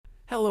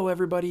Hello,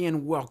 everybody,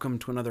 and welcome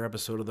to another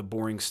episode of the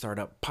Boring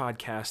Startup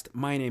Podcast.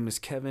 My name is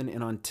Kevin,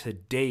 and on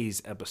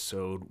today's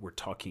episode, we're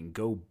talking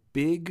go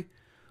big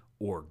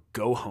or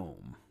go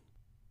home.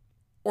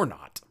 Or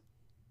not.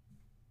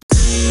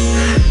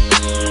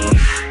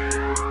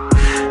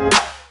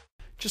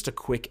 Just a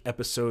quick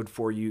episode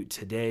for you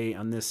today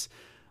on this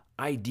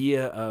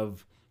idea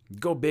of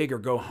go big or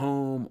go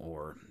home,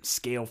 or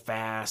scale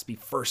fast, be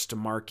first to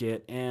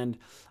market. And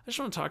I just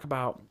want to talk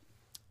about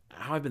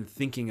how I've been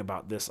thinking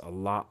about this a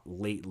lot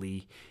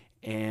lately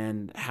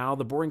and how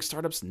the Boring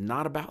Startup's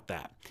not about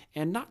that.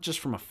 And not just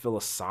from a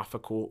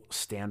philosophical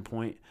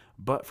standpoint,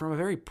 but from a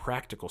very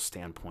practical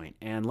standpoint.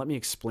 And let me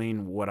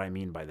explain what I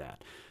mean by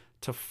that.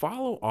 To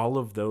follow all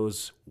of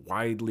those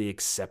widely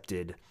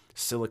accepted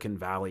Silicon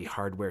Valley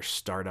hardware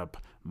startup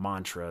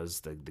mantras,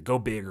 the go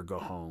big or go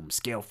home,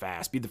 scale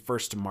fast, be the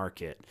first to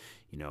market,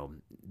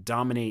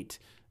 dominate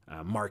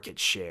market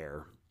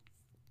share,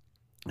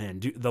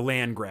 and do the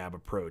land grab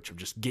approach of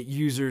just get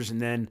users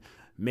and then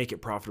make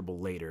it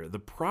profitable later. The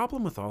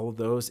problem with all of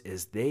those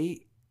is they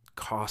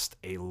cost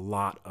a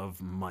lot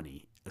of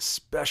money,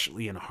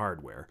 especially in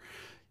hardware.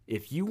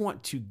 If you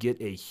want to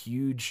get a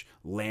huge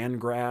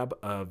land grab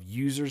of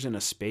users in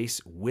a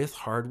space with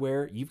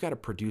hardware, you've got to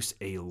produce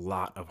a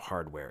lot of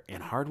hardware,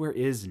 and hardware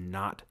is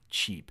not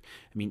cheap.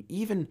 I mean,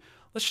 even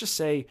let's just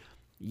say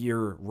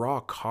your raw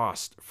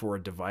cost for a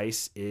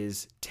device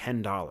is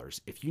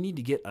 $10. If you need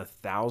to get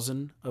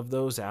 1,000 of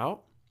those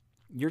out,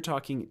 you're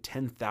talking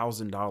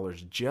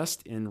 $10,000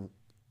 just in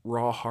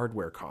raw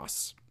hardware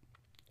costs,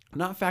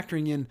 not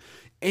factoring in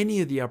any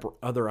of the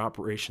other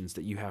operations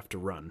that you have to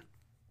run.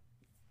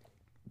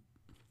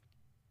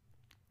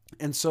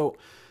 And so,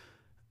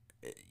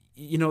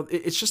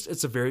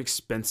 it's a very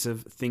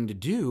expensive thing to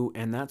do,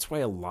 and that's why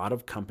a lot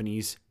of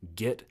companies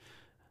get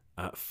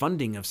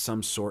funding of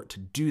some sort to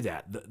do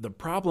that. The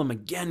problem,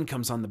 again,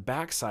 comes on the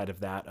backside of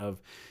that of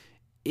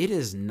it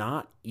is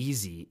not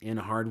easy in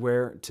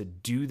hardware to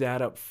do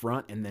that up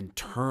front and then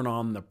turn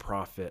on the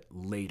profit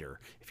later.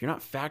 If you're not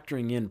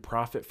factoring in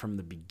profit from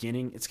the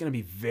beginning, it's going to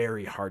be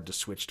very hard to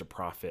switch to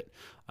profit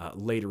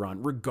later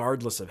on,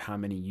 regardless of how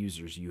many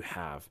users you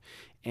have.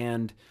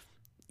 And,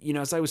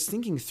 as I was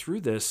thinking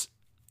through this,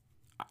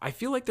 I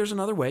feel like there's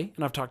another way,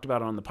 and I've talked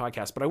about it on the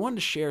podcast, but I wanted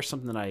to share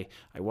something that I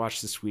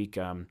watched this week.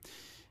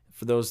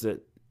 For those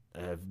that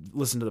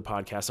listen to the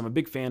podcast, I'm a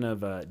big fan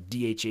of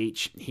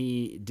DHH.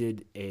 He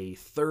did a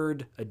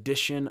third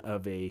edition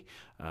of a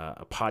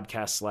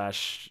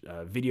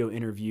podcast / video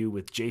interview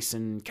with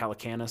Jason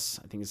Calacanis,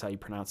 I think is how you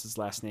pronounce his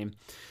last name.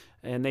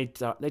 And they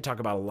talk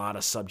about a lot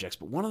of subjects,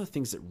 but one of the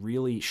things that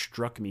really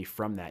struck me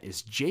from that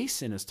is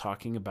Jason is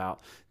talking about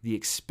the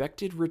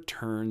expected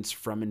returns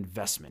from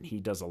investment. He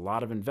does a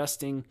lot of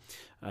investing.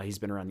 He's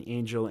been around the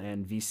angel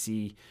and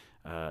VC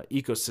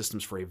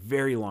ecosystems for a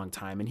very long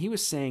time. And he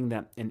was saying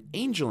that an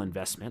angel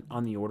investment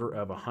on the order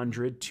of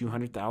 $100,000,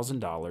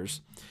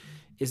 $200,000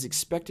 is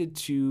expected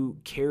to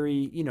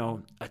carry, a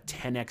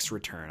 10x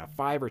return, a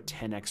 5 or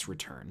 10x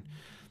return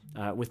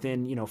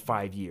within,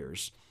 5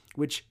 years,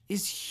 which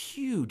is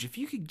huge. If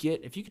you could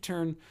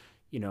turn,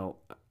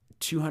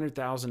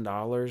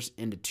 $200,000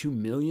 into $2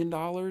 million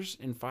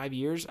in 5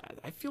 years,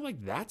 I feel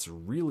like that's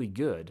really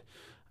good.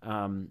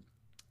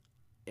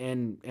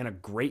 And a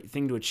great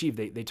thing to achieve.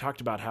 They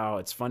talked about how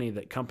it's funny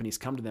that companies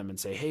come to them and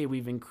say, hey,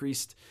 we've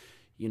increased,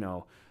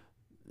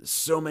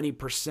 so many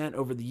percent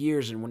over the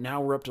years, and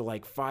now we're up to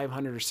like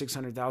 $500,000 or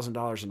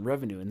 $600,000 in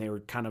revenue. And they were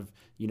kind of,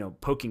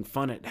 poking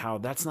fun at how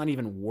that's not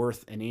even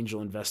worth an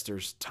angel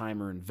investor's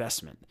time or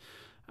investment.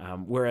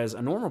 Whereas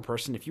a normal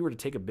person, if you were to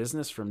take a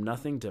business from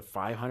nothing to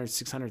 $500,000,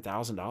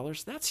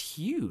 $600,000, that's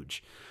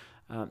huge.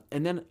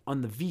 And then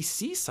on the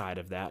VC side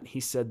of that,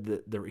 he said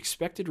that the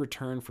expected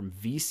return from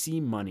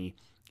VC money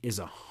is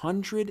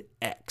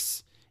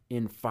 100x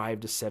in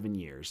 5 to 7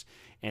 years.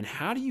 And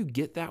how do you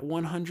get that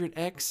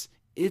 100x?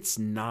 It's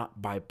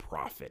not by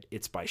profit.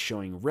 It's by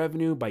showing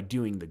revenue, by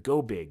doing the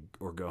go big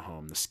or go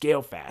home, the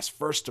scale fast,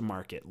 first to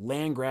market,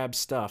 land grab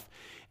stuff,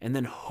 and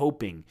then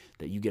hoping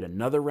that you get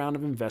another round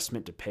of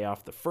investment to pay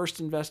off the first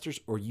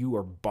investors or you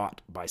are bought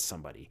by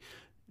somebody.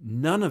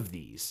 None of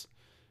these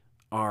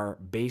are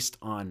based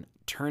on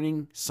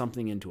turning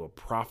something into a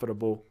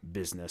profitable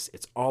business.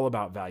 It's all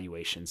about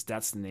valuations.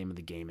 That's the name of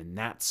the game, and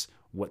that's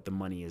what the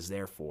money is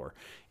there for.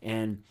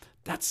 And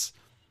that's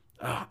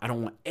I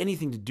don't want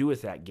anything to do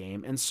with that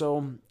game. And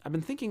so I've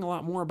been thinking a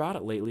lot more about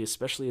it lately,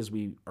 especially as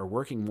we are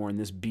working more in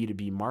this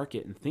B2B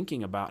market and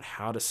thinking about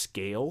how to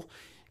scale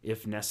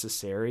if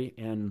necessary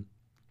and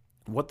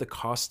what the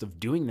cost of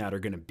doing that are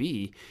going to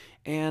be.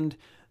 And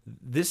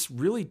this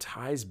really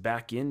ties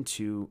back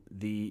into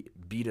the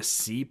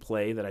B2C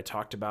play that I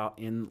talked about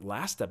in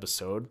last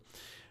episode,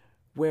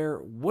 where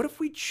what if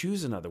we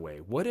choose another way?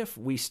 What if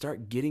we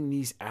start getting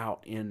these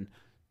out in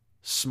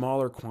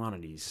smaller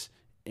quantities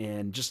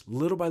and just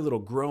little by little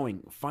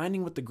growing,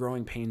 finding what the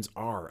growing pains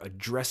are,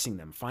 addressing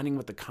them, finding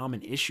what the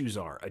common issues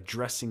are,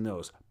 addressing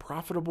those,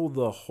 profitable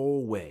the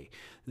whole way.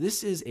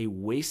 This is a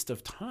waste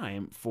of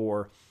time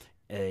for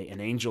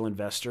an angel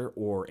investor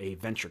or a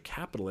venture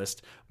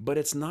capitalist, but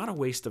it's not a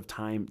waste of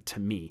time to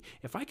me.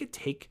 If I could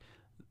take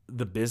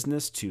the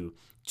business to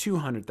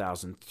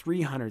 200,000,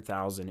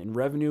 300,000 in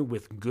revenue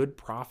with good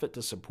profit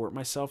to support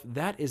myself,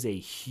 that is a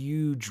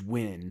huge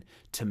win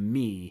to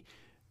me,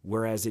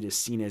 whereas it is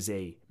seen as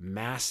a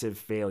massive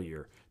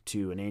failure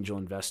to an angel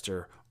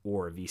investor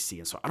or a VC.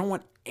 And so I don't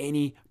want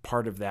any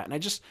part of that.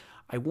 And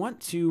I want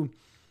to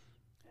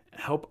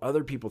help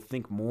other people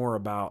think more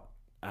about,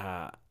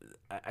 I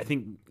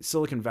think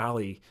Silicon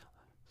Valley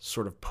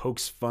sort of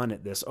pokes fun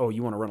at this. Oh,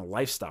 you want to run a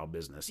lifestyle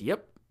business?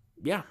 Yep.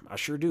 Yeah, I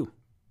sure do.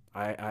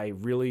 I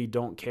really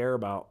don't care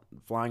about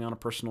flying on a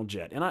personal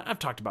jet. And I've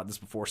talked about this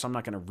before, so I'm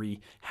not going to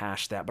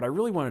rehash that. But I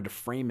really wanted to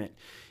frame it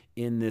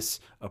in this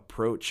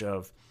approach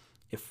of,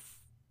 if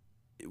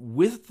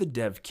with the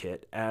dev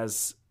kit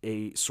as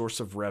a source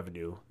of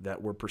revenue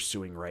that we're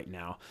pursuing right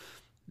now,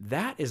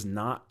 that is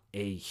not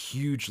a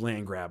huge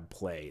land grab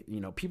play.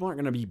 People aren't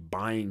going to be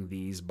buying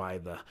these by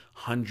the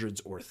hundreds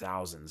or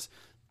thousands.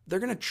 They're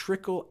going to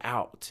trickle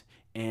out,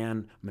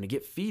 and I'm going to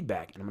get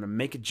feedback, and I'm going to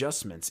make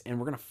adjustments, and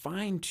we're going to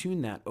fine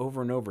tune that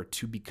over and over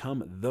to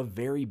become the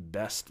very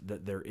best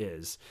that there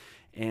is.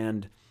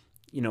 And,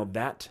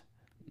 that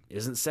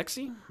isn't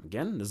sexy.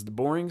 Again, this is the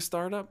boring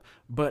startup,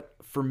 but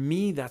for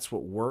me, that's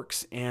what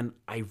works. And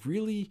I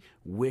really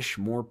wish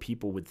more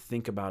people would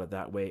think about it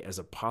that way, as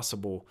a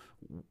possible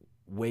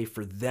way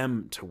for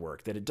them to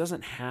work, that it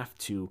doesn't have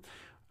to,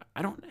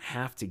 I don't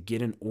have to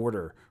get an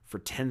order for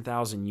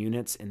 10,000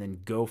 units and then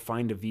go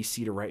find a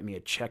VC to write me a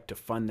check to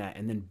fund that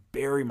and then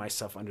bury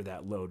myself under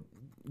that load.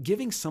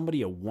 Giving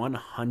somebody a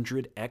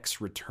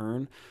 100x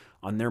return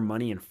on their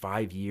money in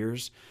 5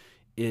 years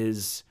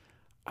is,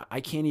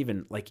 I can't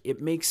even,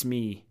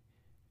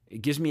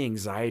 it gives me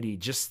anxiety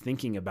just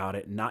thinking about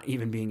it, not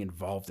even being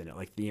involved in it.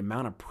 Like the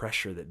amount of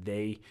pressure that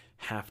they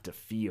have to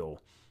feel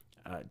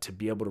to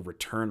be able to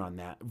return on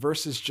that,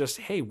 versus just,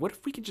 hey, what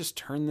if we could just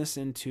turn this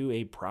into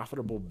a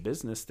profitable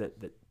business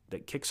that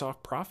kicks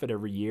off profit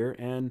every year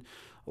and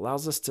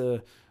allows us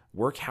to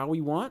work how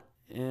we want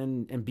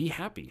and be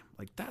happy?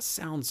 Like, that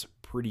sounds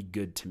pretty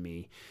good to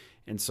me.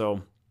 And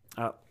so,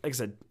 like I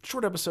said,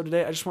 short episode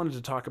today. I just wanted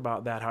to talk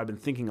about that, how I've been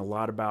thinking a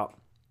lot about,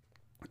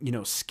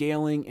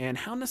 scaling and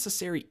how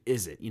necessary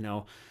is it?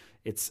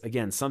 It's,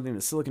 again, something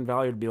that Silicon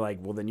Valley would be like,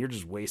 well, then you're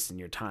just wasting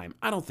your time.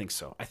 I don't think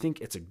so. I think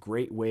it's a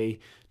great way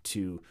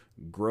to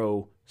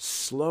grow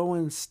slow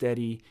and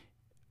steady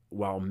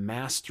while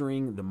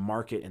mastering the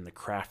market and the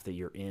craft that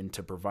you're in,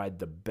 to provide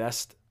the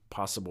best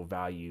possible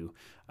value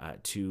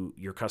to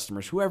your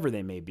customers, whoever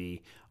they may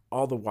be,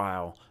 all the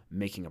while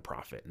making a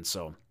profit. And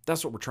so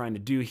that's what we're trying to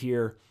do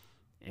here.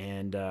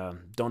 And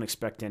don't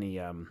expect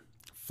any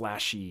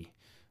flashy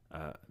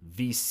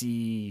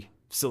VC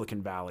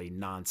Silicon Valley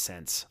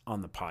nonsense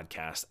on the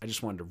podcast. I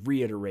just wanted to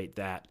reiterate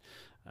that.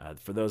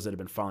 For those that have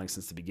been following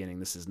since the beginning,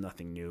 this is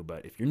nothing new,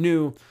 but if you're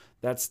new,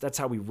 that's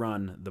how we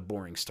run the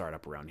boring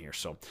startup around here.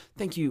 So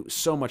thank you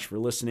so much for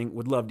listening.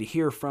 Would love to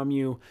hear from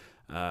you.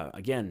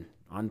 Again,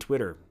 on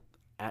Twitter,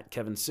 at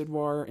Kevin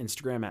Sidwar,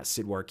 Instagram at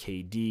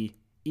SidwarKD,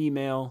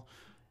 email,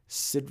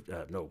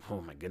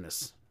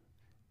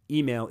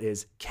 email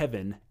is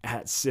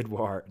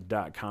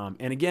kevin@sidwar.com.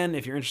 And again,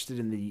 if you're interested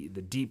in the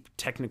deep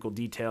technical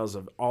details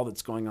of all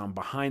that's going on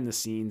behind the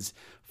scenes,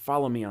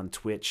 follow me on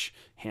Twitch,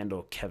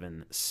 handle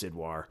Kevin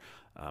Sidwar.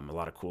 A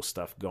lot of cool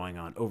stuff going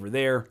on over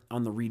there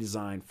on the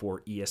redesign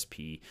for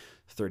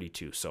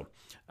ESP32. So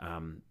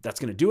that's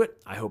going to do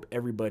it. I hope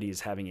everybody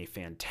is having a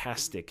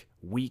fantastic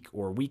week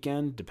or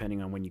weekend,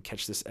 depending on when you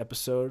catch this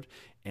episode,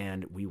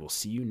 and we will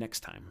see you next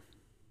time.